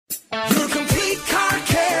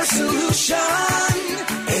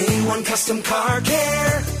Custom Car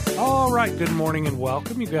Care. All right, good morning and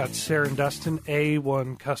welcome. You got Sarah and Dustin,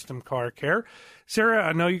 A1 Custom Car Care. Sarah,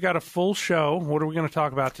 I know you got a full show. What are we going to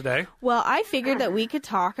talk about today? Well, I figured that we could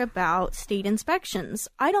talk about state inspections.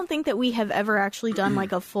 I don't think that we have ever actually done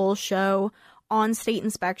like a full show on state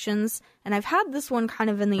inspections, and I've had this one kind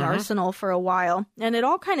of in the arsenal for a while, and it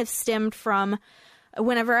all kind of stemmed from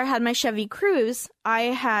whenever I had my Chevy Cruze. I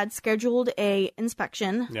had scheduled a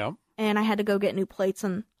inspection, and I had to go get new plates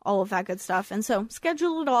and all of that good stuff, and so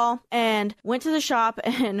scheduled it all and went to the shop,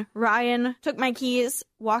 and Ryan took my keys,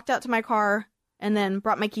 walked out to my car, and then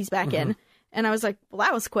brought my keys back in. And I was like, well,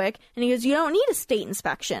 that was quick. And he goes, you don't need a state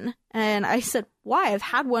inspection. And I said, why? I've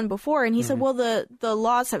had one before. And he said, well, the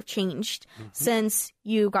laws have changed since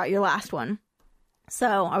you got your last one.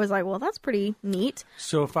 So I was like, well, that's pretty neat.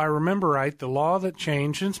 So if I remember right, the law that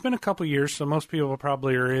changed, and it's been a couple years, so most people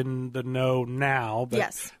probably are in the know now. But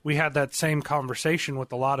yes, we had that same conversation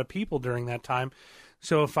with a lot of people during that time.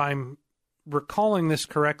 So if I'm recalling this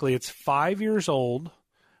correctly, it's 5 years old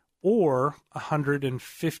or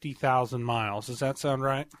 150,000 miles. Does that sound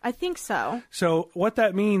right? I think so. So what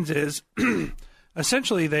that means is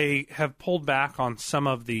essentially they have pulled back on some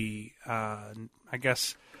of the,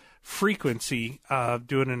 frequency of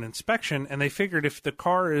doing an inspection, and they figured if the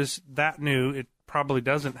car is that new, it probably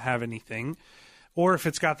doesn't have anything, or if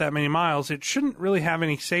it's got that many miles, it shouldn't really have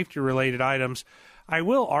any safety-related items. I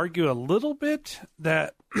will argue a little bit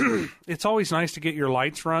that it's always nice to get your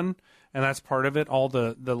lights run, and that's part of it. All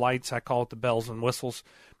the lights, I call it the bells and whistles,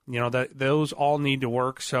 those all need to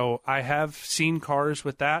work. So I have seen cars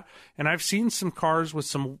with that, and I've seen some cars with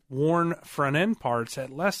some worn front end parts at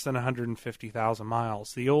less than 150,000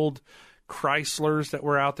 miles. The old Chryslers that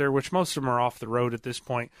were out there, which most of them are off the road at this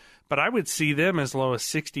point, but I would see them as low as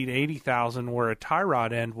 60 to 80,000 where a tie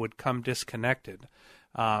rod end would come disconnected.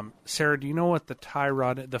 Sarah, do you know what the tie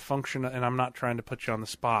rod, the function, and I'm not trying to put you on the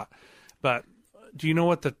spot, but do you know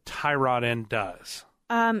what the tie rod end does?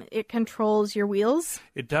 It controls your wheels.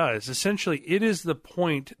 It does. Essentially, it is the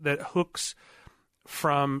point that hooks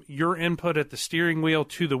from your input at the steering wheel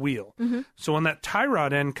to the wheel. So when that tie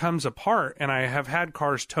rod end comes apart, and I have had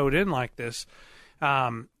cars towed in like this,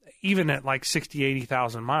 even at like 60,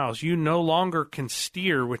 80,000 miles, you no longer can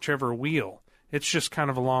steer whichever wheel. It's just kind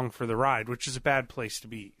of along for the ride, which is a bad place to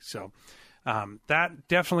be. So that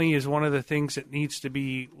definitely is one of the things that needs to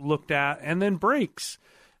be looked at. And then brakes.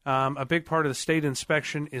 A big part of the state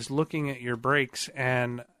inspection is looking at your brakes.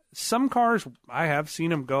 And some cars, I have seen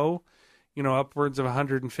them go, upwards of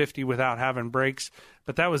 150 without having brakes.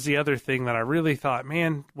 But that was the other thing that I really thought,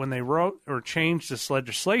 man, when they wrote or changed this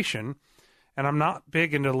legislation, and I'm not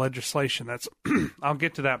big into legislation. That's I'll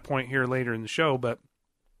get to that point here later in the show, but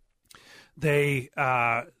they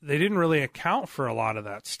didn't really account for a lot of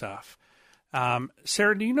that stuff.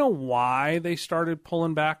 Sarah, do you know why they started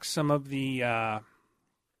pulling back some of the,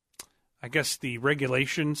 the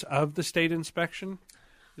regulations of the state inspection?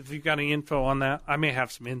 If you've got any info on that, I may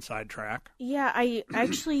have some inside track. Yeah, I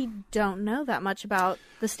actually don't know that much about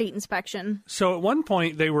the state inspection. So at one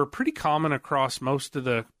point, they were pretty common across most of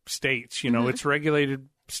the states. It's regulated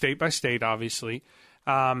state by state, obviously.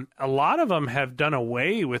 A lot of them have done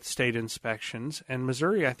away with state inspections, and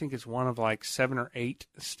Missouri, I think, is one of like 7 or 8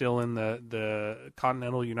 still in the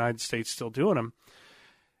continental United States still doing them.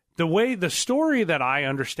 The story that I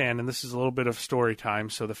understand, and this is a little bit of story time,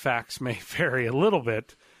 so the facts may vary a little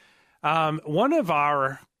bit. One of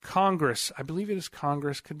our Congress, I believe it is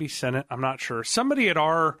Congress, could be Senate, I'm not sure. Somebody at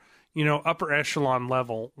our, upper echelon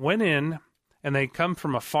level went in, and they come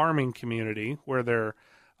from a farming community where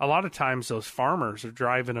a lot of times those farmers are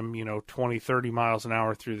driving them, 20, 30 miles an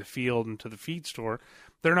hour through the field and to the feed store.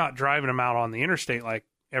 They're not driving them out on the interstate like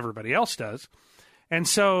everybody else does. And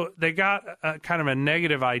so they got kind of a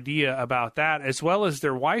negative idea about that, as well as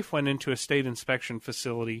their wife went into a state inspection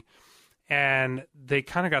facility, and they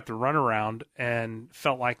kind of got the runaround and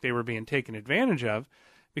felt like they were being taken advantage of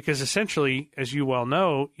because essentially, as you well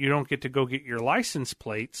know, you don't get to go get your license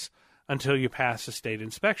plates until you pass a state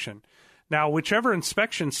inspection. Now, whichever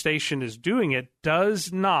inspection station is doing it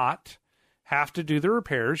does not have to do the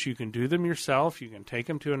repairs. You can do them yourself. You can take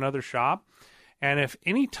them to another shop. And if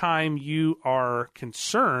any time you are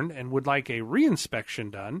concerned and would like a reinspection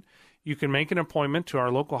done, you can make an appointment to our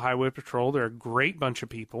local highway patrol. They're a great bunch of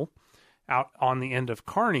people out on the end of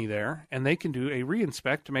Kearney there, and they can do a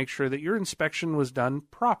reinspect to make sure that your inspection was done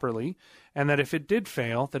properly and that if it did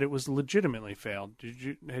fail, that it was legitimately failed.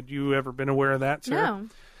 Had you ever been aware of that, Sarah? No.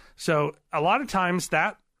 So a lot of times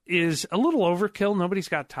that is a little overkill. Nobody's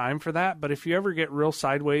got time for that. But if you ever get real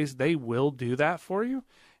sideways, they will do that for you.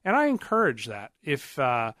 And I encourage that. If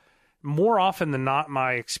more often than not,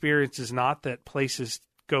 my experience is not that places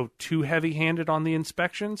go too heavy-handed on the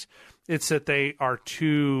inspections. It's that they are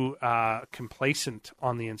too complacent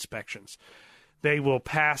on the inspections. They will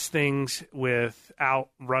pass things without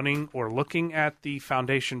running or looking at the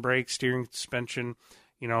foundation brake, steering, suspension.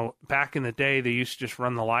 You know, back in the day, they used to just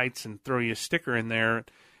run the lights and throw you a sticker in there.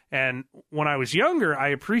 And when I was younger, I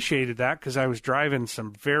appreciated that because I was driving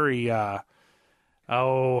some very,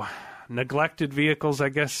 neglected vehicles. I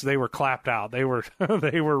guess they were clapped out. They were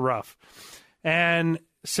they were rough. And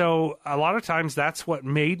so a lot of times that's what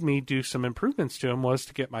made me do some improvements to them, was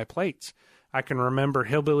to get my plates. I can remember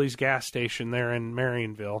Hillbilly's gas station there in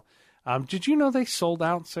Marionville. Did you know they sold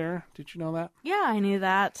out, Sarah? Did you know that? Yeah, I knew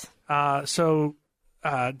that. So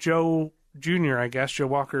Joe Jr., I guess, Joe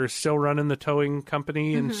Walker, is still running the towing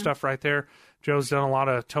company and stuff right there. Joe's done a lot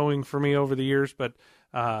of towing for me over the years, but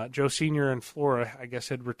Joe Sr. and Flora, I guess,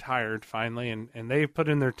 had retired finally, and they've put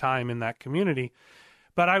in their time in that community.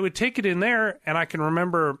 But I would take it in there, and I can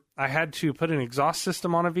remember I had to put an exhaust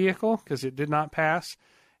system on a vehicle because it did not pass.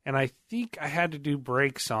 And I think I had to do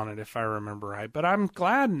brakes on it, if I remember right. But I'm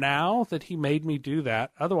glad now that he made me do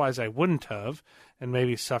that. Otherwise, I wouldn't have, and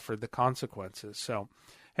maybe suffered the consequences. So,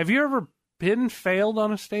 have you ever been failed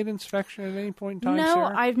on a state inspection at any point in time, No,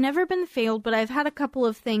 Sarah? I've never been failed, but I've had a couple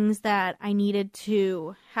of things that I needed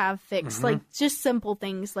to have fixed. Like, just simple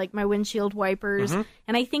things, like my windshield wipers.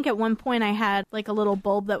 And I think at one point I had, like, a little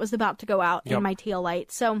bulb that was about to go out in my taillight.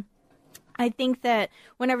 So I think that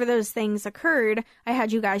whenever those things occurred, I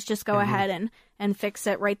had you guys just go ahead and fix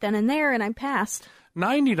it right then and there, and I passed.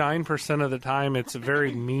 99% of the time, it's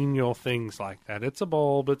very menial things like that. It's a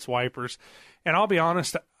bulb, it's wipers. And I'll be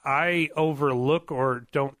honest, I overlook or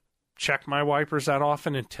don't check my wipers that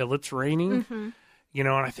often until it's raining. You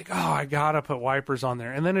know, and I think, oh, I got to put wipers on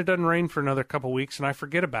there. And then it doesn't rain for another couple weeks, and I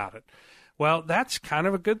forget about it. Well, that's kind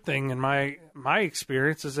of a good thing in my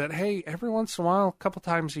experience, is that, hey, every once in a while, a couple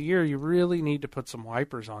times a year, you really need to put some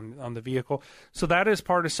wipers on the vehicle. So that is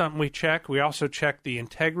part of something we check. We also check the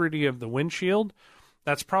integrity of the windshield.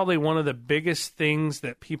 That's probably one of the biggest things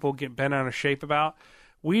that people get bent out of shape about.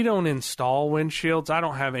 We don't install windshields. I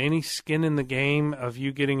don't have any skin in the game of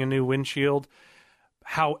you getting a new windshield.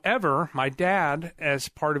 However, my dad, as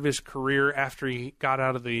part of his career after he got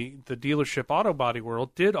out of the dealership auto body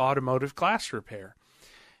world, did automotive glass repair.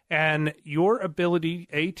 And your ability,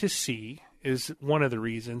 A, to see is one of the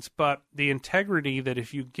reasons, but the integrity that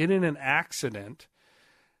if you get in an accident,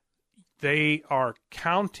 they are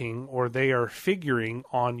counting or they are figuring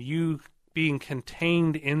on you being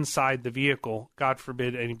contained inside the vehicle. God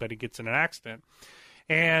forbid anybody gets in an accident.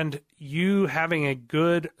 And you having a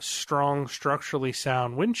good, strong, structurally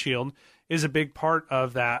sound windshield is a big part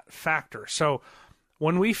of that factor. So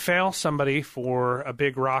when we fail somebody for a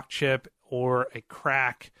big rock chip or a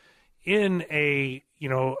crack in a,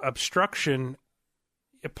 obstruction,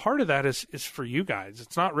 a part of that is for you guys.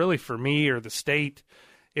 It's not really for me or the state.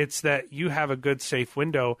 It's that you have a good, safe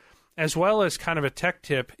window, as well as kind of a tech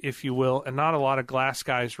tip, if you will, and not a lot of glass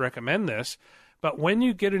guys recommend this. But when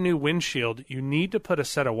you get a new windshield, you need to put a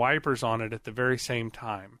set of wipers on it at the very same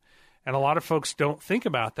time. And a lot of folks don't think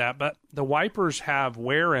about that, but the wipers have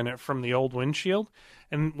wear in it from the old windshield.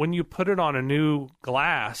 And when you put it on a new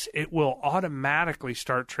glass, it will automatically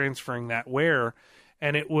start transferring that wear,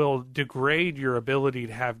 and it will degrade your ability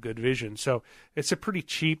to have good vision. So it's a pretty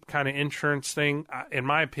cheap kind of insurance thing. In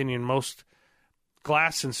my opinion, most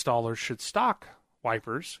glass installers should stock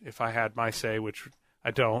wipers, if I had my say, which I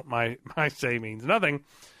don't. My say means nothing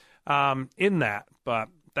in that, but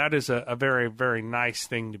that is a very, very nice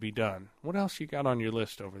thing to be done. What else you got on your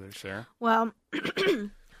list over there, Sarah? Well,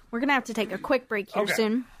 we're going to have to take a quick break here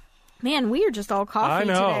soon. Man, we are just all coffee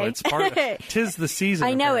today. I know. It's part of, 'tis the season.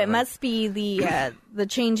 I know. Apparently. It must be the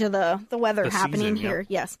change of the weather happening season, here.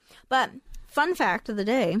 Yes. But fun fact of the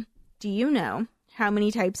day, do you know how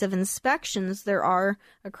many types of inspections there are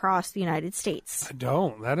across the United States? I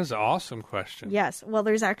don't. That is an awesome question. Yes. Well,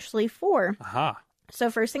 there's actually 4. Aha. So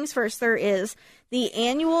first things first, there is the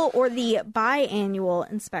annual or the biannual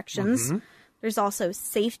inspections. There's also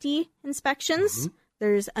safety inspections.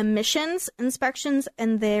 There's emissions inspections,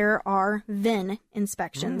 and there are VIN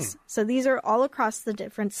inspections. So these are all across the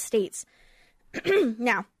different states.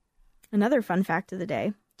 Now, another fun fact of the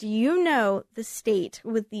day. Do you know the state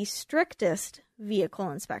with the strictest vehicle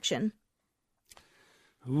inspection?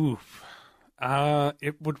 Oof.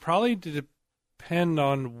 It would probably depend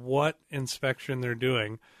on what inspection they're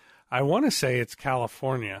doing. I want to say it's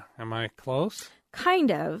California. Am I close? Kind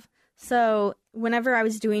of. So whenever I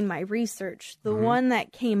was doing my research, the one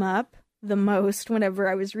that came up the most whenever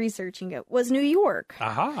I was researching it was New York.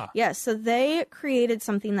 Aha. Yes, so they created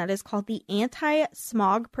something that is called the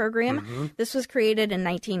Anti-Smog Program. This was created in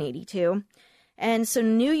 1982. And so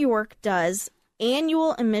New York does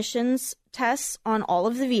annual emissions tests on all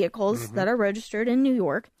of the vehicles that are registered in New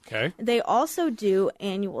York. Okay. They also do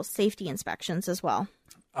annual safety inspections as well.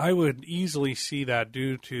 I would easily see that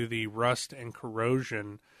due to the rust and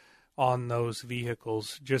corrosion on those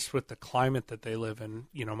vehicles, just with the climate that they live in.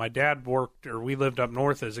 You know, my dad we lived up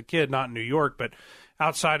north as a kid, not in New York, but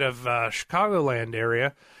outside of Chicagoland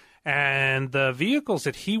area. And the vehicles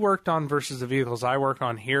that he worked on versus the vehicles I worked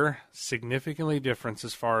on here, significantly different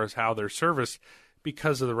as far as how they're serviced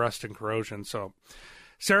because of the rust and corrosion. So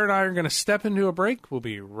Sarah and I are going to step into a break. We'll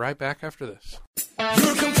be right back after this.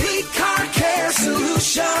 Your complete car care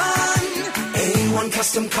solution. A1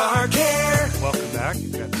 Custom Car Care. Welcome back.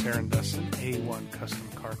 You've got Sarah and Dustin, A1 Custom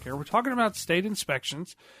Car Care. We're talking about state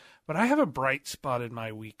inspections, but I have a bright spot in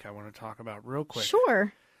my week I want to talk about real quick.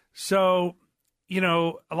 Sure. So, you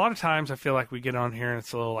know, a lot of times I feel like we get on here and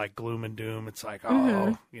it's a little like gloom and doom. It's like,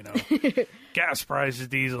 gas prices,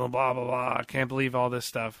 diesel, blah, blah, blah. I can't believe all this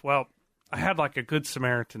stuff. Well, I had like a Good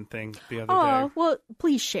Samaritan thing the other day. Oh, well,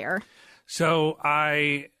 please share. So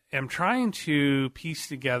I am trying to piece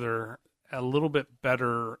together a little bit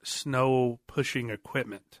better snow pushing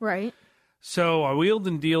equipment. Right. So I wheeled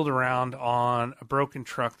and dealed around on a broken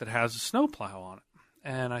truck that has a snow plow on it.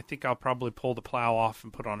 And I think I'll probably pull the plow off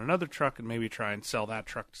and put on another truck and maybe try and sell that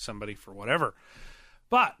truck to somebody for whatever.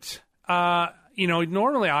 But,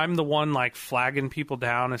 normally I'm the one like flagging people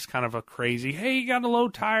down as kind of a crazy, hey, you got a low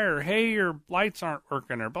tire. Hey, your lights aren't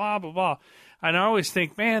working or blah, blah, blah. And I always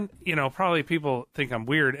think, man, probably people think I'm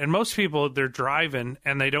weird. And most people, they're driving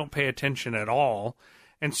and they don't pay attention at all.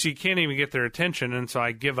 And so you can't even get their attention. And so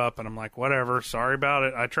I give up and I'm like, whatever, sorry about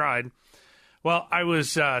it. I tried. Well, I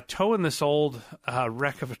was towing this old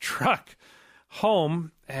wreck of a truck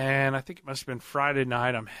home, and I think it must have been Friday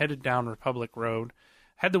night. I'm headed down Republic Road.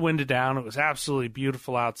 Had the window down. It was absolutely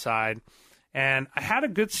beautiful outside. And I had a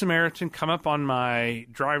Good Samaritan come up on my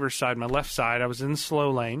driver's side, my left side. I was in the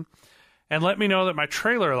slow lane, and let me know that my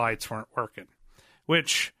trailer lights weren't working,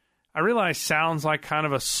 which I realize sounds like kind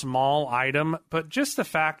of a small item, but just the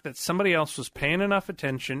fact that somebody else was paying enough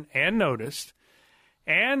attention and noticed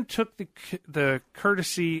and took the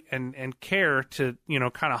courtesy and care to,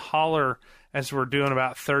 kind of holler as we're doing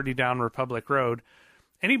about 30 down Republic Road.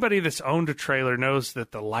 Anybody that's owned a trailer knows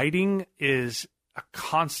that the lighting is a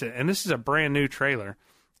constant, and this is a brand new trailer,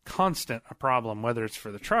 constant a problem, whether it's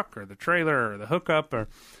for the truck or the trailer or the hookup or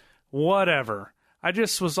whatever. I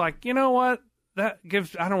just was like, you know what? That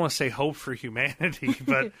gives, I don't want to say hope for humanity,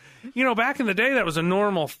 but, back in the day, that was a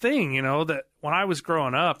normal thing, that when I was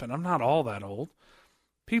growing up, and I'm not all that old,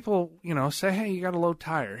 people, say, hey, you got a low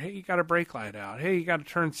tire. Hey, you got a brake light out. Hey, you got a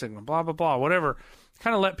turn signal, blah, blah, blah, whatever.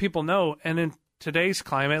 Kind of let people know. And in today's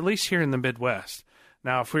climate, at least here in the Midwest,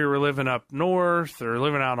 now, if we were living up north or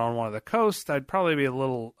living out on one of the coasts, I'd probably be a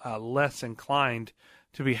little less inclined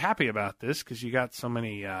to be happy about this because you got so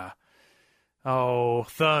many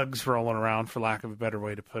thugs rolling around, for lack of a better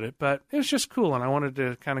way to put it. But it was just cool, and I wanted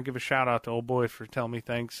to kind of give a shout-out to old boy for telling me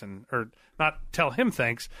thanks, or not tell him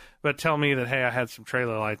thanks, but tell me that, hey, I had some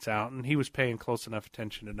trailer lights out, and he was paying close enough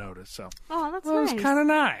attention to notice. So, that's nice. It was kind of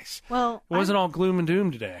nice. Well, it wasn't all gloom and doom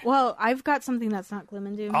today. Well, I've got something that's not gloom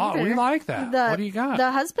and doom either. We like that. What do you got?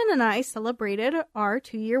 The husband and I celebrated our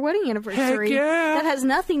 2-year wedding anniversary. Heck yeah. That has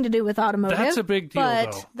nothing to do with automotive. That's a big deal,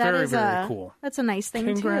 but though. That very, is very cool. That's a nice thing,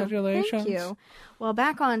 Congratulations. too. Thank you. Well,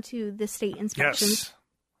 back on to the state inspections. Yes.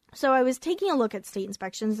 So I was taking a look at state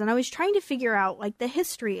inspections, and I was trying to figure out, like, the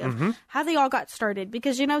history of how they all got started.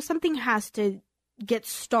 Because, something has to get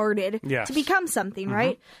started to become something,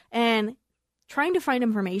 right? And trying to find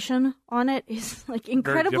information on it is, like,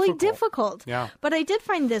 incredibly difficult. Yeah. But I did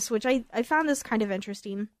find this, which I found this kind of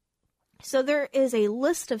interesting. So there is a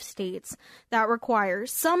list of states that require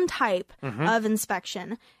some type of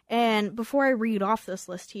inspection. And before I read off this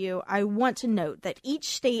list to you, I want to note that each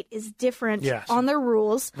state is different on their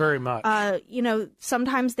rules. Very much.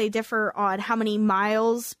 Sometimes they differ on how many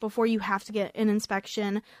miles before you have to get an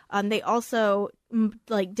inspection. They also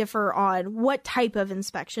differ on what type of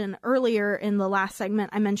inspection. Earlier in the last segment,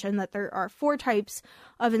 I mentioned that there are 4 types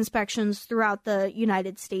of inspections throughout the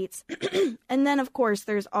United States. And then, of course,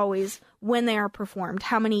 there's always when they are performed.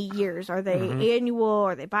 How many years? Are they annual?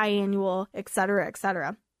 Are they biannual? Et cetera, et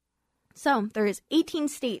cetera. So there is 18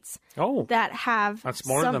 states that have... That's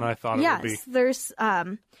more than I thought it would be. Yes, there's...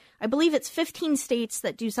 I believe it's 15 states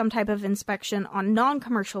that do some type of inspection on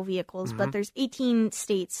non-commercial vehicles, but there's 18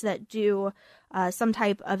 states that do some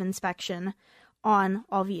type of inspection on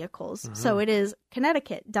all vehicles. So it is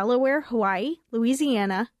Connecticut, Delaware, Hawaii,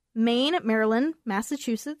 Louisiana, Maine, Maryland,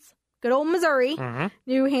 Massachusetts, good old Missouri,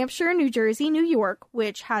 New Hampshire, New Jersey, New York,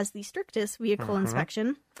 which has the strictest vehicle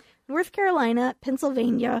inspection, North Carolina,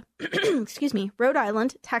 Pennsylvania, excuse me, Rhode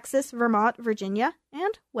Island, Texas, Vermont, Virginia,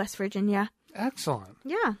 and West Virginia. Excellent.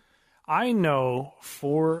 Yeah. I know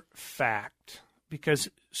for fact, because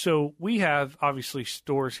so we have obviously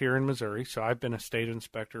stores here in Missouri, so I've been a state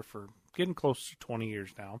inspector for getting close to 20 years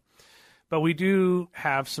now. But we do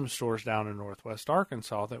have some stores down in Northwest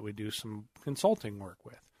Arkansas that we do some consulting work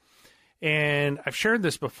with. And I've shared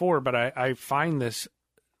this before, but I find this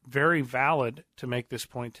very valid to make this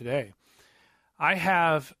point today. I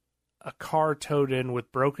have a car towed in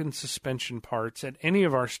with broken suspension parts at any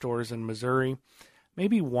of our stores in Missouri,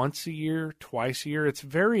 maybe once a year, twice a year. It's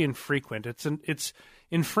very infrequent. It's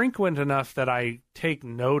infrequent enough that I take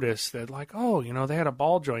notice that, like, oh, you know, they had a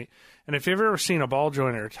ball joint. And if you've ever seen a ball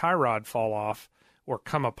joint or a tie rod fall off or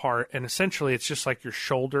come apart, and essentially it's just like your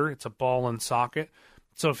shoulder, it's a ball and socket.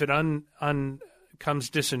 So if it comes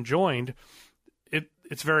disjoined,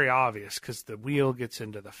 it's very obvious because the wheel gets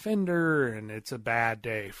into the fender and it's a bad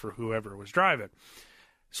day for whoever was driving.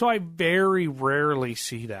 So I very rarely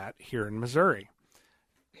see that here in Missouri.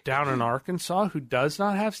 Down in Arkansas, who does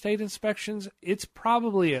not have state inspections, it's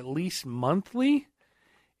probably at least monthly,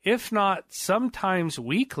 if not sometimes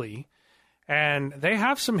weekly. And they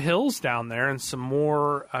have some hills down there and some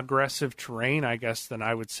more aggressive terrain, I guess, than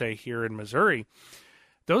I would say here in Missouri.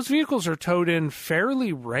 Those vehicles are towed in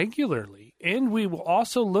fairly regularly. And we will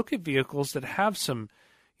also look at vehicles that have some,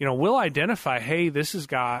 you know, we'll identify, hey, this has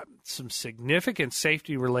got some significant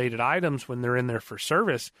safety-related items when they're in there for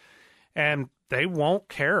service. And they won't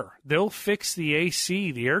care. They'll fix the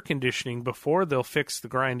AC, the air conditioning, before they'll fix the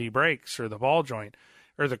grindy brakes or the ball joint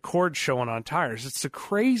or the cord showing on tires. It's the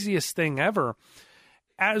craziest thing ever.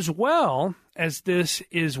 As well as this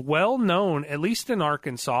is well known, at least in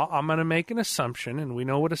Arkansas, I'm going to make an assumption, and we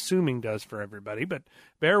know what assuming does for everybody, but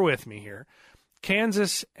bear with me here.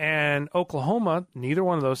 Kansas and Oklahoma, neither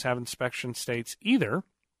one of those have inspection states either.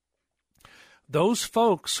 Those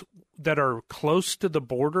folks that are close to the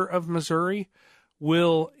border of Missouri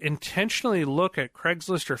will intentionally look at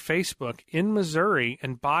Craigslist or Facebook in Missouri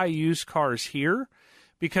and buy used cars here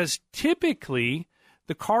because typically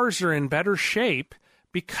the cars are in better shape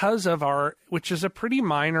because of our, which is a pretty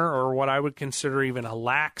minor or what I would consider even a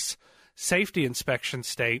lax safety inspection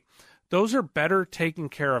state. Those are better taken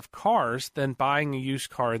care of cars than buying a used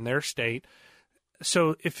car in their state.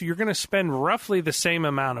 So if you're going to spend roughly the same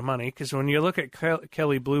amount of money, because when you look at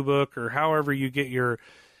Kelley Blue Book or however you get your,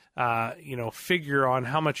 figure on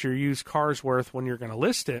how much your used car's worth when you're going to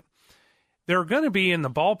list it, they're going to be in the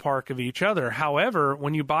ballpark of each other. However,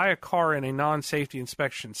 when you buy a car in a non-safety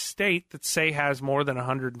inspection state that, say, has more than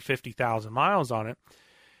 150,000 miles on it,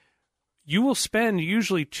 you will spend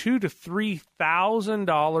usually $2,000 to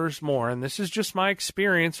 $3,000 more, and this is just my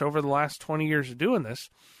experience over the last 20 years of doing this,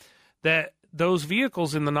 that those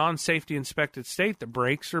vehicles in the non-safety inspected state, the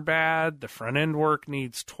brakes are bad, the front end work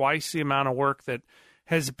needs twice the amount of work that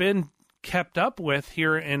has been kept up with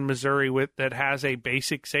here in Missouri that has a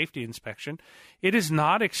basic safety inspection. It is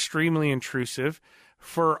not extremely intrusive.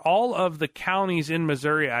 For all of the counties in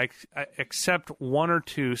Missouri, except one or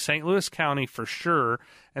two, St. Louis County for sure,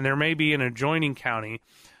 and there may be an adjoining county,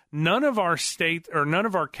 none of our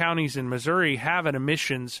counties in Missouri have an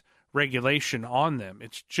emissions regulation on them.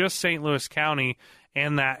 It's just St. Louis County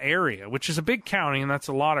and that area, which is a big county, and that's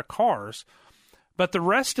a lot of cars. But the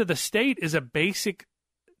rest of the state is a basic,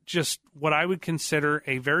 just what I would consider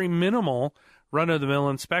a very minimal run-of-the-mill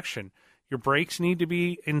inspection. Your brakes need to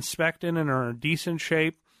be inspected and are in decent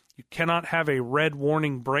shape. You cannot have a red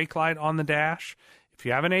warning brake light on the dash. If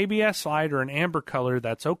you have an ABS light or an amber color,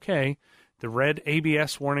 that's okay. The red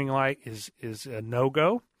ABS warning light is a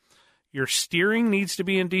no-go. Your steering needs to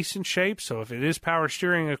be in decent shape, so if it is power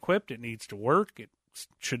steering equipped, it needs to work. It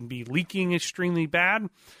shouldn't be leaking extremely bad.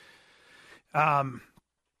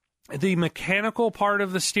 The mechanical part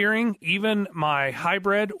of the steering, even my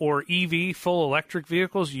hybrid or EV full electric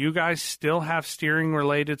vehicles, you guys still have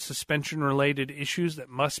steering-related, suspension-related issues that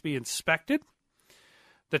must be inspected.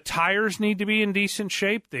 The tires need to be in decent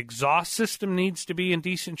shape. The exhaust system needs to be in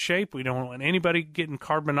decent shape. We don't want anybody getting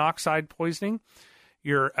carbon monoxide poisoning.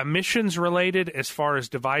 Your emissions-related, as far as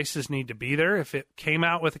devices, need to be there. If it came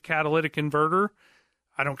out with a catalytic converter,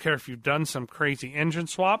 I don't care if you've done some crazy engine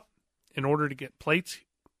swap. In order to get plates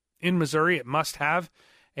in Missouri, it must have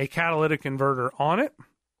a catalytic converter on it.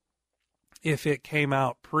 If it came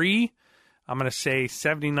out I'm going to say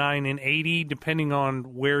 79 and 80, depending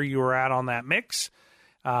on where you were at on that mix.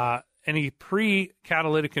 any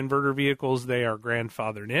pre-catalytic converter vehicles, they are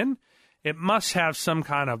grandfathered in. It must have some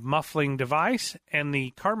kind of muffling device, and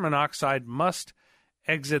the carbon monoxide must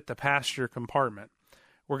exit the passenger compartment.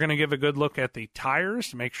 We're going to give a good look at the tires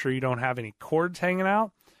to make sure you don't have any cords hanging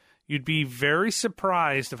out. You'd be very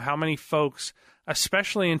surprised of how many folks,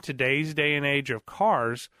 especially in today's day and age of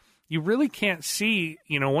cars, you really can't see,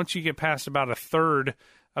 once you get past about a third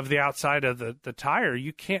of the outside of the tire,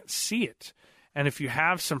 you can't see it. And if you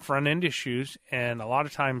have some front end issues, and a lot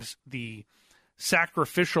of times the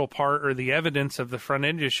sacrificial part or the evidence of the front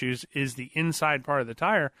end issues is the inside part of the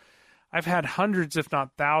tire, I've had hundreds, if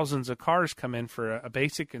not thousands, of cars come in for a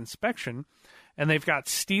basic inspection, and they've got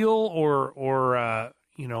steel or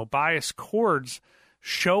bias cords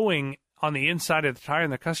showing on the inside of the tire,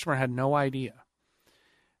 and the customer had no idea.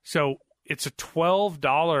 So it's a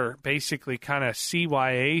 $12 basically kind of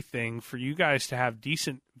CYA thing for you guys to have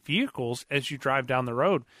decent vehicles as you drive down the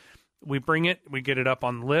road. We bring it, we get it up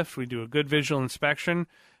on the lift, we do a good visual inspection,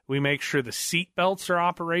 we make sure the seat belts are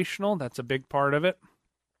operational. That's a big part of it.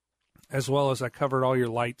 As well as I covered all your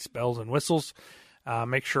lights, bells, and whistles.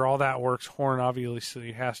 Make sure all that works. Horn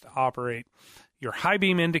obviously has to operate. Your high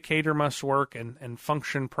beam indicator must work and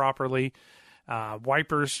function properly.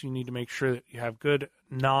 Wipers, you need to make sure that you have good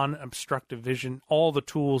non-obstructive vision. All the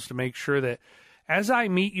tools to make sure that as I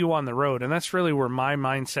meet you on the road, and that's really where my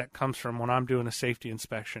mindset comes from when I'm doing a safety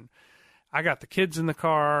inspection. I got the kids in the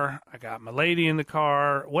car. I got my lady in the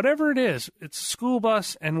car. Whatever it is, it's a school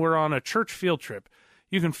bus, and we're on a church field trip.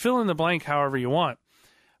 You can fill in the blank however you want.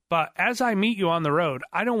 But as I meet you on the road,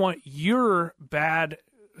 I don't want your bad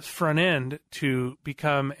front end to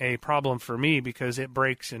become a problem for me because it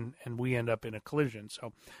breaks and we end up in a collision.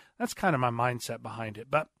 So that's kind of my mindset behind it.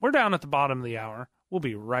 But we're down at the bottom of the hour. We'll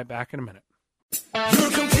be right back in a minute.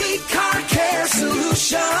 Your complete car care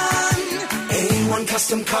solution. A1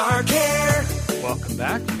 Custom Car Care. Welcome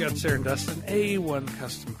back. We got Sarah and Dustin, A1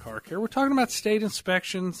 Custom Car Care. We're talking about state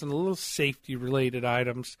inspections and a little safety-related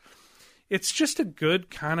items. It's just a good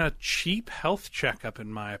kind of cheap health checkup,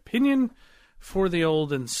 in my opinion, for the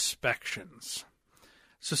old inspections.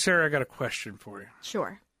 So, Sarah, I got a question for you.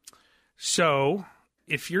 Sure. So,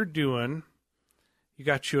 if you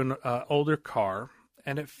got you an older car,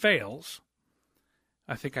 and it fails,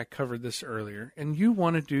 I think I covered this earlier, and you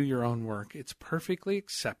want to do your own work, it's perfectly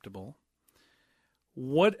acceptable.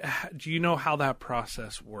 Do you know how that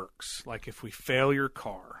process works? Like if we fail your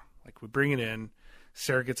car, like we bring it in,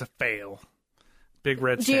 Sarah gets a fail, big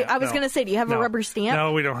red stamp. I was going to say, do you have a rubber stamp?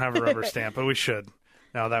 No, we don't have a rubber stamp, but we should.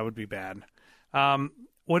 No, that would be bad.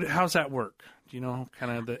 How's that work? Do you know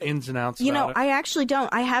kind of the ins and outs about it? I actually don't.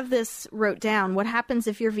 I have this wrote down. What happens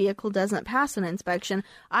if your vehicle doesn't pass an inspection?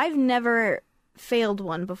 I've never failed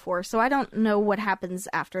one before, so I don't know what happens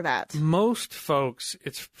after that. Most folks,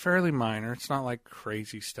 it's fairly minor. It's not like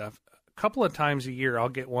crazy stuff. A couple of times a year, I'll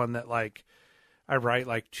get one that I write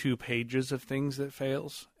 2 pages of things that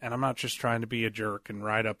fails, and I'm not just trying to be a jerk and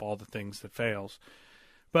write up all the things that fails.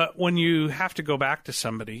 But when you have to go back to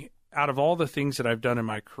somebody, out of all the things that I've done in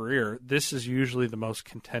my career, this is usually the most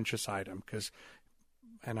contentious item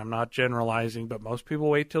and I'm not generalizing, but most people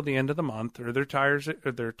wait till the end of the month or their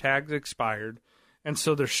tags expired, and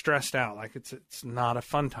so they're stressed out. Like it's not a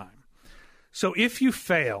fun time. So if you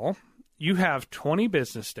fail, you have 20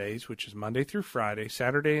 business days, which is Monday through Friday,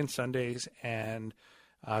 Saturday and Sundays, and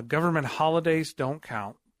government holidays don't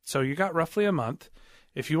count. So you got roughly a month.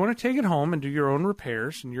 If you want to take it home and do your own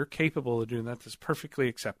repairs, and you're capable of doing that, that's perfectly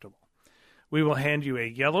acceptable. We will hand you a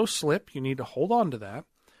yellow slip. You need to hold on to that.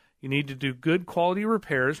 You need to do good quality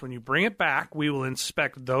repairs. When you bring it back, we will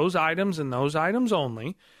inspect those items and those items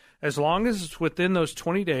only. As long as it's within those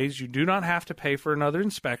 20 days, you do not have to pay for another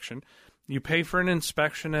inspection. You pay for an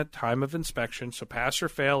inspection at time of inspection. So pass or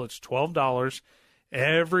fail, it's $12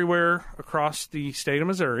 everywhere across the state of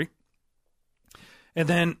Missouri. And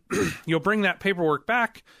then you'll bring that paperwork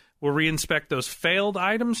back. We'll reinspect those failed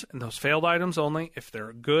items, and those failed items only. If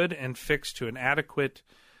they're good and fixed to an adequate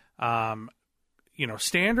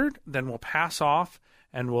standard, then we'll pass off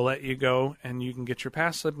and we'll let you go, and you can get your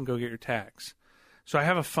pass slip and go get your tags. So I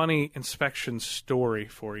have a funny inspection story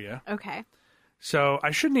for you. Okay. So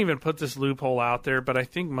I shouldn't even put this loophole out there, but I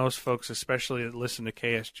think most folks, especially that listen to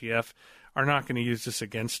KSGF, are not going to use this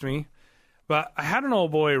against me. But I had an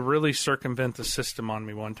old boy really circumvent the system on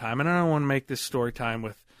me one time, and I don't want to make this story time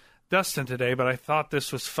with Dustin today, but I thought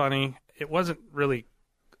this was funny. It wasn't really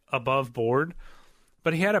above board,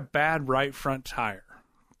 but he had a bad right front tire.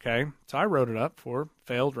 Okay, so I wrote it up for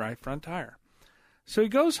failed right front tire. So he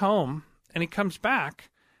goes home, and he comes back,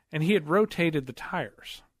 and he had rotated the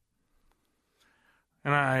tires.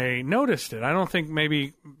 And I noticed it. I don't think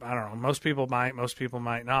maybe, I don't know, most people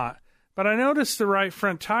might not. But I noticed the right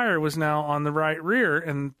front tire was now on the right rear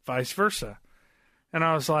and vice versa. And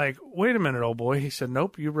I was like, wait a minute, old boy. He said,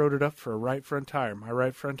 nope, you wrote it up for a right front tire. My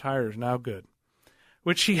right front tire is now good.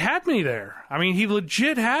 Which he had me there. I mean, he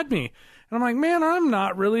legit had me. And I'm like, man, I'm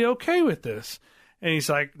not really okay with this. And he's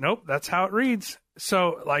like, nope, that's how it reads.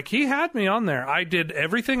 So, like, he had me on there. I did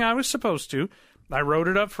everything I was supposed to. I wrote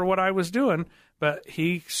it up for what I was doing. But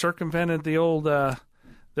he circumvented the old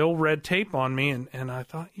red tape on me. And I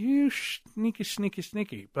thought, you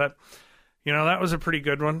sneaky. But, you know, that was a pretty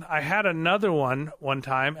good one. I had another one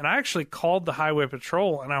time, and I actually called the highway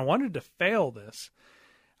patrol, and I wanted to fail this.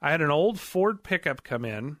 I had an old Ford pickup come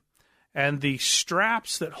in, and the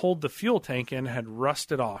straps that hold the fuel tank in had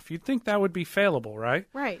rusted off. You'd think that would be failable, right?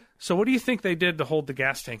 Right. So what do you think they did to hold the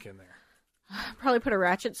gas tank in there? Probably put a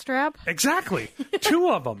ratchet strap. Exactly. 2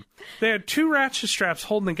 of them. They had 2 ratchet straps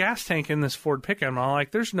holding the gas tank in this Ford pickup. And I'm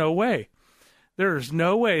like, there's no way. There's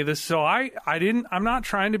no way. So I'm not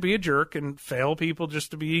trying to be a jerk and fail people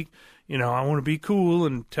just to be, you know, I want to be cool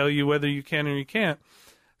and tell you whether you can or you can't.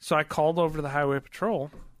 So I called over to the highway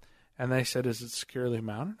patrol. And they said, is it securely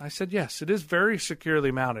mounted? I said, yes, it is very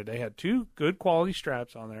securely mounted. They had 2 good quality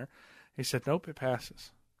straps on there. He said, nope, it passes.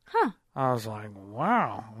 Huh. I was like,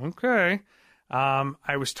 wow, okay.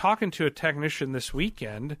 I was talking to a technician this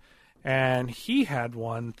weekend, and he had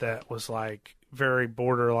one that was like very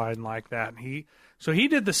borderline like that. So he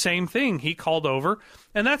did the same thing. He called over,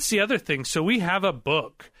 and that's the other thing. So we have a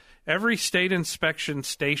book. Every state inspection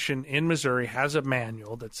station in Missouri has a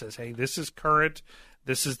manual that says, hey, this is current.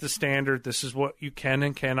 This is the standard. This is what you can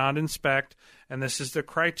and cannot inspect. And this is the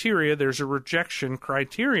criteria. There's a rejection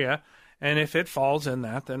criteria. And if it falls in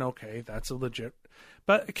that, then okay, that's a legit.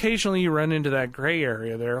 But occasionally you run into that gray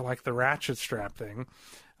area there, like the ratchet strap thing.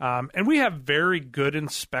 And we have very good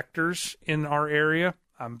inspectors in our area.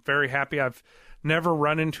 I'm very happy. I've never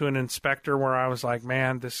run into an inspector where I was like,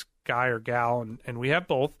 man, this guy or gal, and we have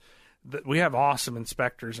both. We have awesome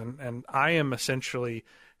inspectors, and I am essentially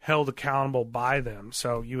held accountable by them.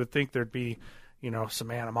 So you would think there'd be, you know, some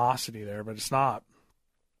animosity there, but it's not.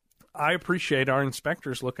 I appreciate our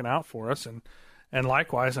inspectors looking out for us, and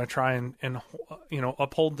likewise, I try and you know,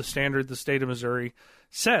 uphold the standard the state of Missouri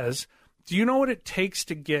says. Do you know what it takes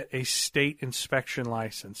to get a state inspection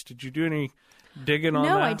license? Did you do any digging on that?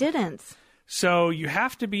 No, I didn't. So you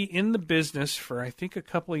have to be in the business for, I think, a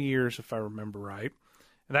couple of years, if I remember right.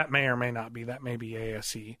 That may or may not be. That may be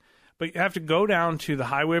ASE. But you have to go down to the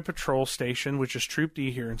Highway Patrol Station, which is Troop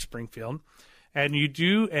D here in Springfield, and you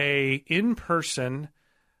do a in-person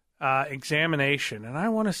examination. And I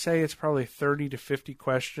want to say it's probably 30 to 50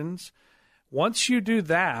 questions. Once you do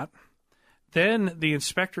that, then the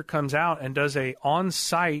inspector comes out and does a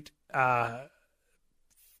on-site,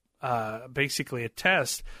 basically a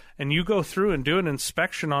test, and you go through and do an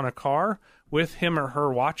inspection on a car with him or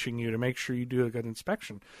her watching you to make sure you do a good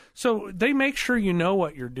inspection. So they make sure you know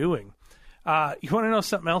what you're doing. You want to know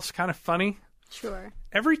something else kind of funny? Sure.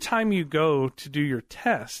 Every time you go to do your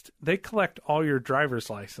test, they collect all your driver's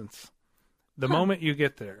license the moment you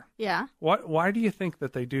get there. Yeah. Why do you think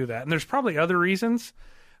that they do that? And there's probably other reasons,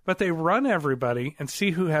 but they run everybody and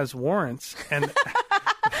see who has warrants. And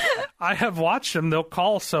I have watched them. They'll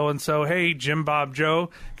call so-and-so, hey, Jim, Bob, Joe,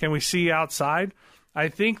 can we see you outside? I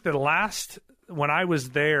think the last, when I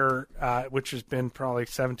was there, which has been probably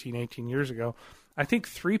 17, 18 years ago, I think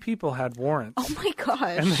 3 people had warrants. Oh, my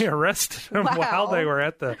gosh. And they arrested them while they were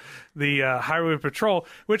at the highway patrol,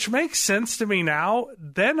 which makes sense to me now.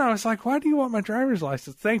 Then I was like, why do you want my driver's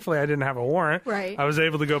license? Thankfully, I didn't have a warrant. Right. I was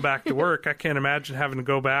able to go back to work. I can't imagine having to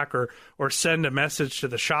go back or send a message to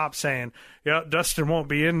the shop saying, yeah, Dustin won't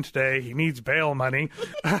be in today. He needs bail money.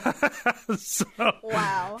 So,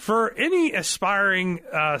 wow. For any aspiring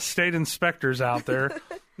state inspectors out there,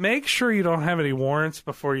 make sure you don't have any warrants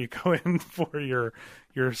before you go in for your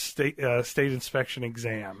state inspection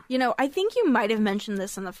exam. You know, I think you might have mentioned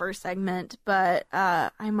this in the first segment, but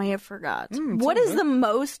I might have forgot. What is the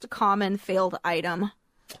most common failed item?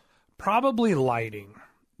 Probably lighting.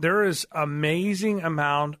 There is amazing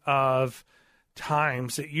amount of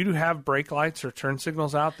times that you do have brake lights or turn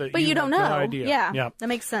signals out that but you don't know. No idea. Yeah, that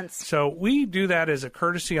makes sense. So we do that as a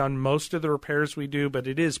courtesy on most of the repairs we do, but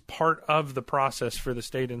it is part of the process for the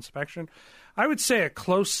state inspection. I would say a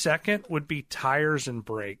close second would be tires and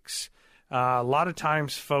brakes. A lot of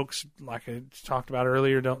times folks, like I talked about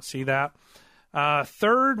earlier, don't see that.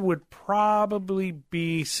 Third would probably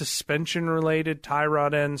be suspension-related, tie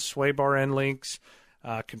rod ends, sway bar end links,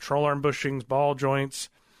 control arm bushings, ball joints.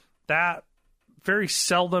 That very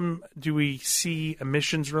seldom do we see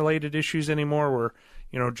emissions-related issues anymore where,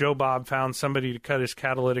 Joe Bob found somebody to cut his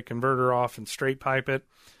catalytic converter off and straight pipe it.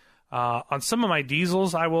 On some of my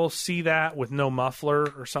diesels, I will see that with no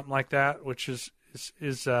muffler or something like that, which is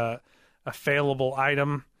a failable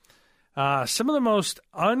item. Some of the most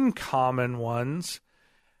uncommon ones,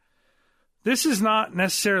 this is not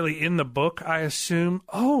necessarily in the book, I assume.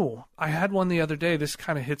 Oh, I had one the other day. This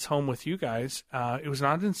kind of hits home with you guys. It was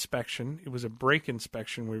not an inspection. It was a brake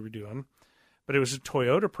inspection we were doing, but it was a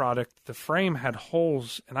Toyota product. The frame had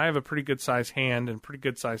holes, and I have a pretty good-sized hand and pretty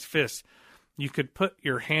good-sized fist. You could put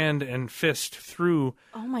your hand and fist through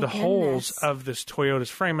the holes of this Toyota's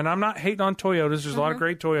frame. And I'm not hating on Toyotas. There's a lot of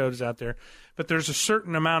great Toyotas out there. But there's a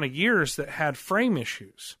certain amount of years that had frame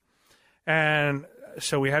issues. And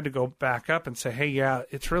so we had to go back up and say, hey, yeah,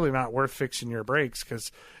 it's really not worth fixing your brakes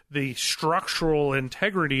because the structural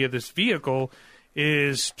integrity of this vehicle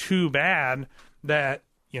is too bad that,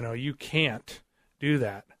 you can't do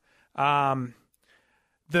that.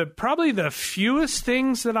 Probably the fewest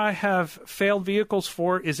things that I have failed vehicles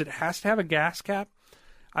for is it has to have a gas cap.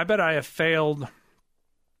 I bet I have failed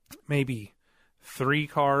maybe 3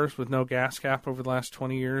 cars with no gas cap over the last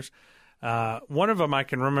 20 years. One of them I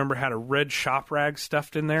can remember had a red shop rag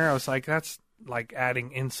stuffed in there. I was like, that's like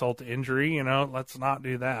adding insult to injury, let's not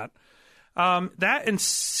do that. That and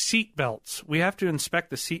seat belts. We have to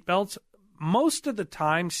inspect the seat belts. Most of the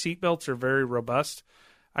time, seat belts are very robust.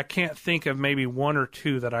 I can't think of maybe 1 or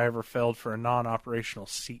 2 that I ever failed for a non-operational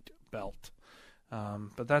seat belt.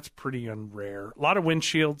 But that's pretty rare. A lot of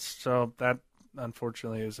windshields, so that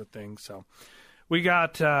unfortunately is a thing. So we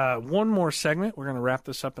got one more segment. We're going to wrap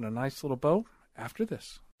this up in a nice little bow after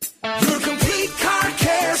this. Your complete car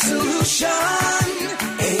care solution.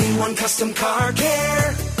 A1 Custom Car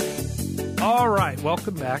Care. All right,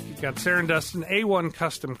 welcome back. You've got Sarah and Dustin, A1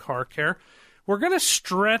 Custom Car Care. We're going to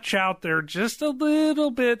stretch out there just a little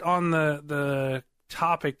bit on the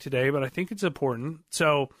topic today, but I think it's important.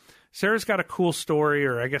 So Sarah's got a cool story,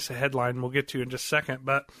 or I guess a headline we'll get to in just a second.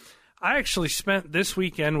 But I actually spent this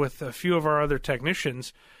weekend with a few of our other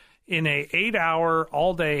technicians in a 8-hour,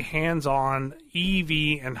 all-day, hands-on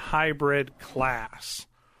EV and hybrid class.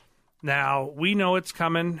 Now, we know it's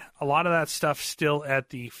coming. A lot of that stuff's still at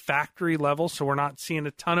the factory level, so we're not seeing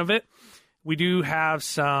a ton of it. We do have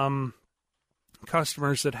some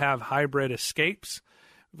customers that have hybrid Escapes.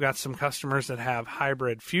 We've got some customers that have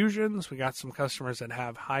hybrid Fusions. We got some customers that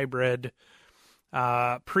have hybrid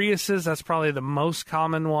Priuses. That's probably the most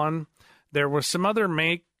common one. There were some other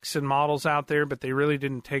makes and models out there, but they really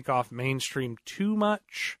didn't take off mainstream too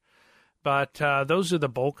much. But those are the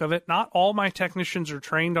bulk of it. Not all my technicians are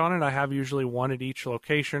trained on it. I have usually one at each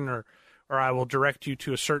location, or I will direct you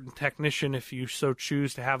to a certain technician if you so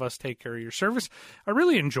choose to have us take care of your service. I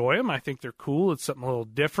really enjoy them. I think they're cool. It's something a little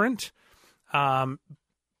different.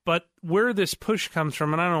 But where this push comes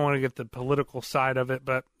from, and I don't want to get the political side of it,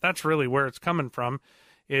 but that's really where it's coming from,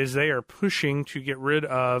 is they are pushing to get rid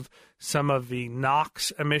of some of the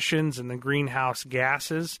NOx emissions and the greenhouse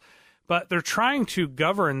gases. But they're trying to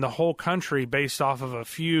govern the whole country based off of a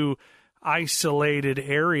few isolated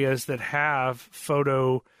areas that have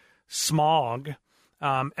photo smog.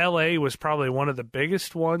 LA was probably one of the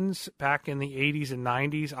biggest ones back in the 80s and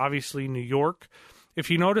 90s. Obviously, New York. If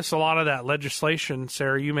you notice a lot of that legislation,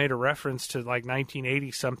 Sarah, you made a reference to like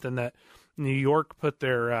 1980 something that New York put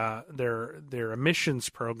their emissions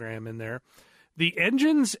program in there. The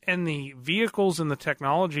engines and the vehicles and the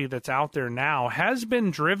technology that's out there now has been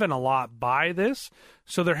driven a lot by this.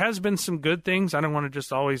 So there has been some good things. I don't want to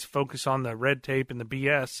just always focus on the red tape and the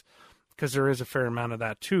BS, because there is a fair amount of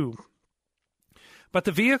that too. But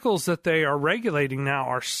the vehicles that they are regulating now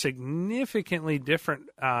are significantly different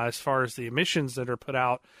as far as the emissions that are put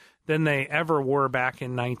out than they ever were back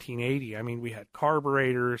in 1980. I mean, we had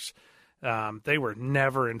carburetors. They were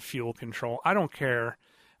never in fuel control. I don't care.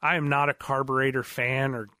 I am not a carburetor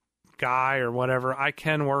fan or guy or whatever. I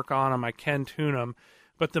can work on them. I can tune them.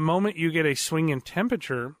 But the moment you get a swing in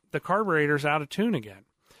temperature, the carburetor's out of tune again.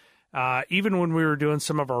 Even when we were doing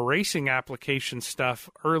some of our racing application stuff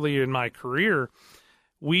early in my career,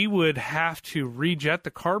 we would have to rejet the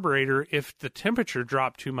carburetor if the temperature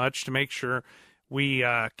dropped too much to make sure we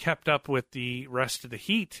kept up with the rest of the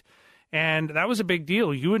heat. And that was a big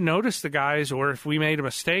deal. You would notice the guys, or if we made a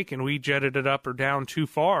mistake and we jetted it up or down too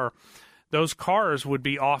far, those cars would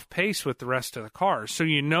be off pace with the rest of the cars. So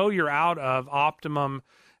you know you're out of optimum.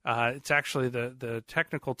 It's actually the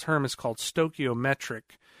technical term is called stoichiometric,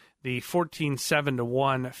 the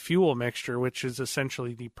 14:7-1 fuel mixture, which is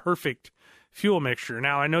essentially the perfect fuel mixture.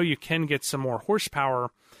 Now, I know you can get some more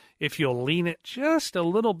horsepower if you'll lean it just a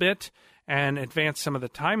little bit and advance some of the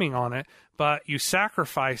timing on it, but you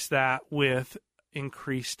sacrifice that with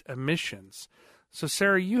increased emissions. So,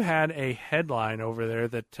 Sarah, you had a headline over there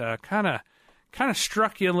that kind of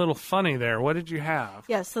struck you a little funny there. What did you have?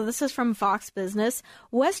 Yes, so this is from Fox Business.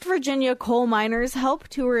 West Virginia coal miners help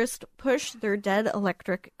tourists push their dead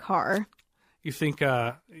electric car. You think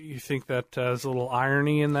that there's a little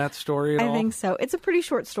irony in that story at all? I think so. It's a pretty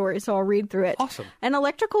short story, so I'll read through it. Awesome. An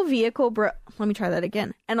electric vehicle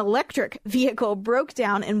broke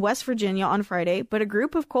down in West Virginia on Friday, but a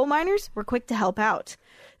group of coal miners were quick to help out.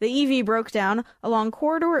 The EV broke down along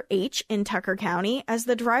Corridor H in Tucker County as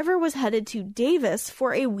the driver was headed to Davis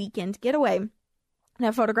for a weekend getaway.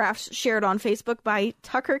 Now, photographs shared on Facebook by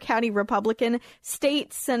Tucker County Republican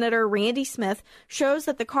State Senator Randy Smith shows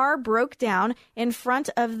that the car broke down in front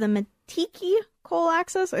of the Matiki coal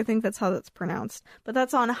access. I think that's how that's pronounced. But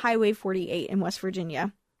that's on Highway 48 in West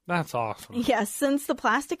Virginia. That's awesome. Yes, since the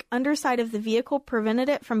plastic underside of the vehicle prevented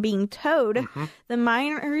it from being towed, the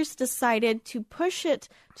miners decided to push it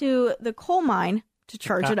to the coal mine to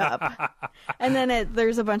charge it up. And then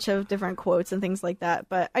there's a bunch of different quotes and things like that.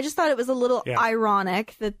 But I just thought it was a little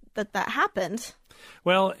ironic that happened.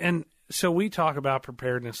 Well, and so we talk about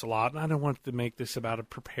preparedness a lot, and I don't want to make this about a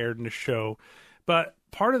preparedness show. But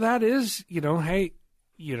part of that is, you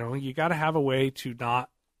got to have a way to not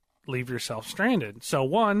leave yourself stranded. So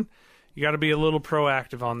one, you got to be a little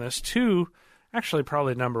proactive on this. Two, actually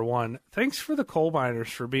probably number one, thanks for the coal miners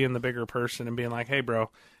for being the bigger person and being like, hey,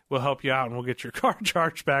 bro, we'll help you out and we'll get your car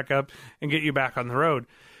charged back up and get you back on the road.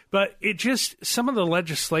 But some of the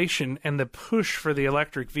legislation and the push for the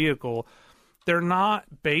electric vehicle, they're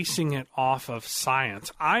not basing it off of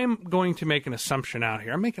science. I'm going to make an assumption out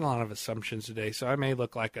here. I'm making a lot of assumptions today, so I may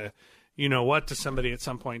look like a you-know-what to somebody at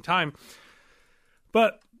some point in time.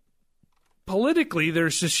 But politically,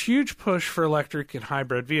 there's this huge push for electric and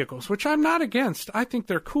hybrid vehicles, which I'm not against. I think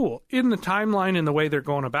they're cool. In the timeline and the way they're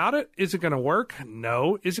going about it, is it going to work?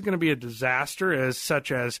 No. Is it going to be a disaster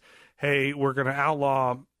such as, hey, we're going to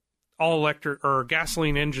outlaw all electric or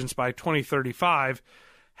gasoline engines by 2035,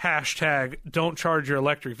 hashtag don't charge your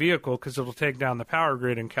electric vehicle because it'll take down the power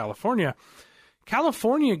grid in California.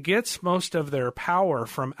 California gets most of their power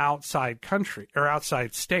from outside country or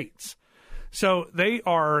outside states. So they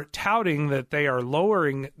are touting that they are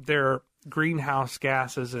lowering their greenhouse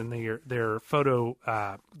gases and their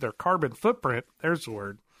carbon footprint. There's the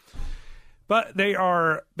word. But they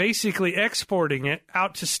are basically exporting it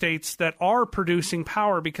out to states that are producing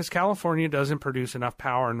power because California doesn't produce enough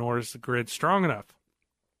power, nor is the grid strong enough.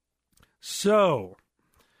 So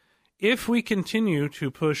if we continue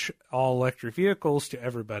to push all electric vehicles to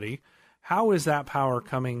everybody, how is that power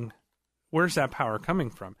coming? Where's that power coming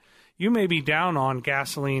from? You may be down on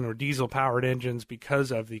gasoline or diesel-powered engines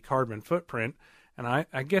because of the carbon footprint, and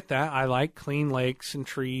I get that. I like clean lakes and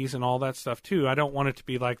trees and all that stuff, too. I don't want it to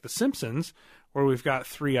be like The Simpsons, where we've got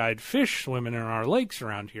three-eyed fish swimming in our lakes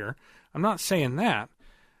around here. I'm not saying that.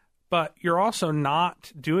 But you're also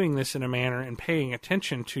not doing this in a manner and paying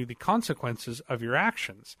attention to the consequences of your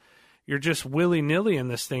actions. You're just willy-nilly-ing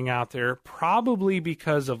this thing out there, probably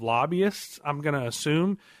because of lobbyists, I'm going to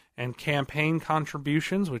assume, and campaign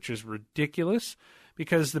contributions, which is ridiculous,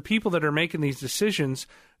 because the people that are making these decisions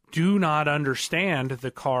do not understand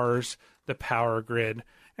the cars, the power grid,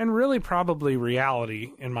 and really probably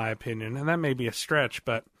reality, in my opinion. And that may be a stretch,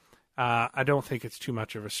 but I don't think it's too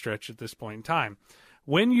much of a stretch at this point in time.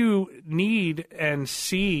 When you need and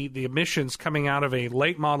see the emissions coming out of a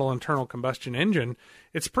late model internal combustion engine,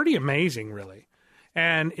 it's pretty amazing, really.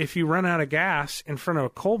 And if you run out of gas in front of a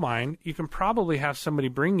coal mine, you can probably have somebody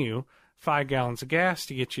bring you 5 gallons of gas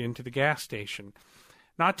to get you into the gas station.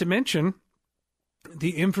 Not to mention,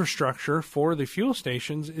 the infrastructure for the fuel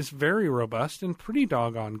stations is very robust and pretty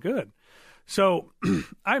doggone good. So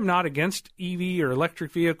I'm not against EV or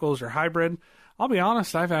electric vehicles or hybrid. I'll be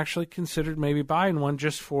honest, I've actually considered maybe buying one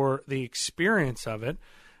just for the experience of it.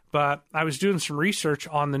 But I was doing some research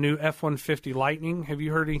on the new F-150 Lightning. Have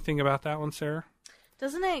you heard anything about that one, Sarah?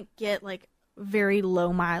 Doesn't it get, very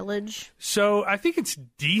low mileage? So I think it's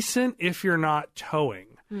decent if you're not towing.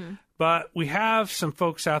 But we have some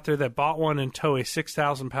folks out there that bought one and tow a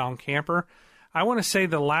 6,000-pound camper. I want to say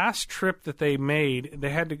the last trip that they made,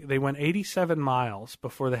 they went 87 miles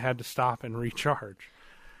before they had to stop and recharge.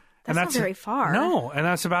 That's not very far. No, and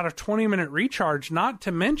that's about a 20-minute recharge, not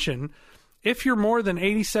to mention if you're more than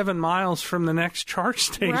 87 miles from the next charge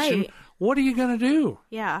station, what are you going to do?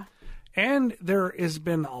 Yeah. And there has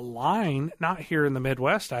been a line, not here in the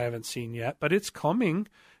Midwest I haven't seen yet, but it's coming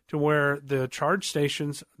to where the charge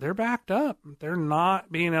stations, they're backed up. They're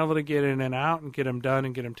not being able to get in and out and get them done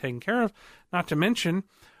and get them taken care of. Not to mention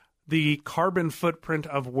the carbon footprint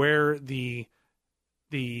of where the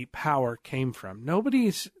the power came from.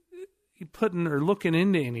 Nobody's putting or looking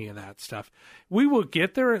into any of that stuff. We will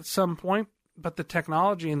get there at some point, but the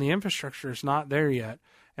technology and the infrastructure is not there yet.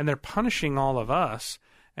 And they're punishing all of us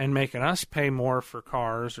and making us pay more for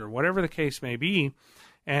cars or whatever the case may be.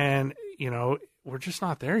 And, we're just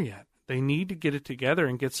not there yet. They need to get it together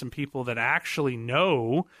and get some people that actually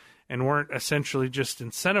know and weren't essentially just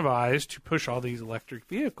incentivized to push all these electric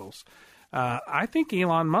vehicles. I think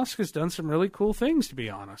Elon Musk has done some really cool things, to be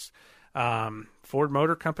honest. Ford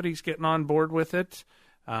Motor Company's getting on board with it.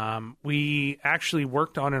 We actually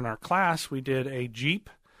worked on in our class, we did a Jeep.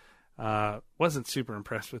 Wasn't super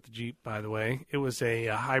impressed with the Jeep, by the way. It was a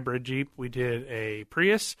hybrid Jeep. We did a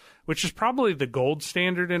Prius, which is probably the gold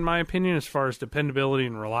standard, in my opinion, as far as dependability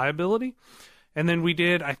and reliability. And then we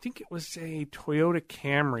did, I think it was a Toyota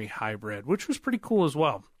Camry hybrid, which was pretty cool as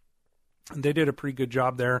well. And they did a pretty good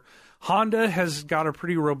job there. Honda has got a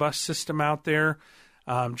pretty robust system out there.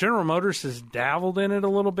 General Motors has dabbled in it a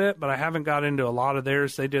little bit, but I haven't got into a lot of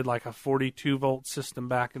theirs. They did like a 42-volt system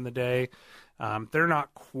back in the day. They're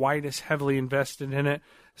not quite as heavily invested in it.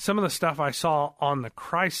 Some of the stuff I saw on the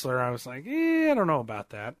Chrysler, I was like, I don't know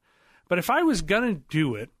about that. But if I was going to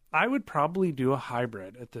do it, I would probably do a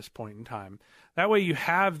hybrid at this point in time. That way you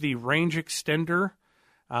have the range extender.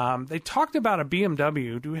 They talked about a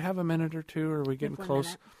BMW. Do we have a minute or two, or are we getting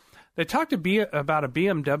close? They talked about a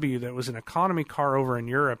BMW that was an economy car over in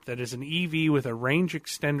Europe that is an EV with a range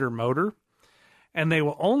extender motor. And they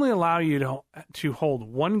will only allow you to hold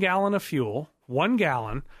 1 gallon of fuel, 1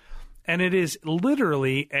 gallon, and it is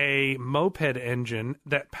literally a moped engine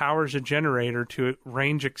that powers a generator to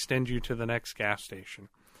range extend you to the next gas station.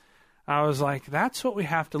 I was like, that's what we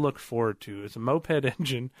have to look forward to, is a moped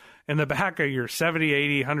engine in the back of your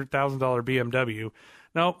 $70,000, $80,000, $100,000 BMW.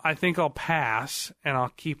 No, I think I'll pass, and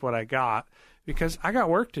I'll keep what I got, because I got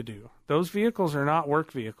work to do. Those vehicles are not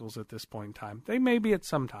work vehicles at this point in time. They may be at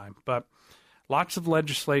some time, but lots of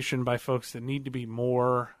legislation by folks that need to be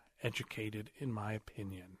more educated, in my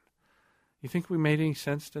opinion. You think we made any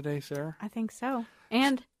sense today, Sarah? I think so.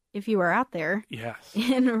 And if you are out there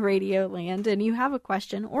in Radio Land and you have a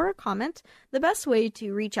question or a comment, the best way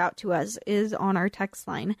to reach out to us is on our text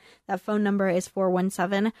line. That phone number is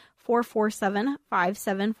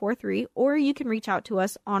 417-447-5743, or you can reach out to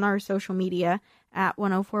us on our social media at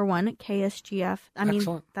 1041 KSGF.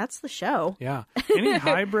 Excellent. That's the show. Yeah. Any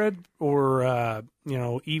hybrid or,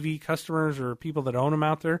 EV customers or people that own them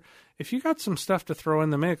out there, if you got some stuff to throw in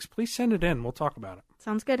the mix, please send it in. We'll talk about it.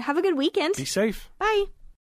 Sounds good. Have a good weekend. Be safe. Bye.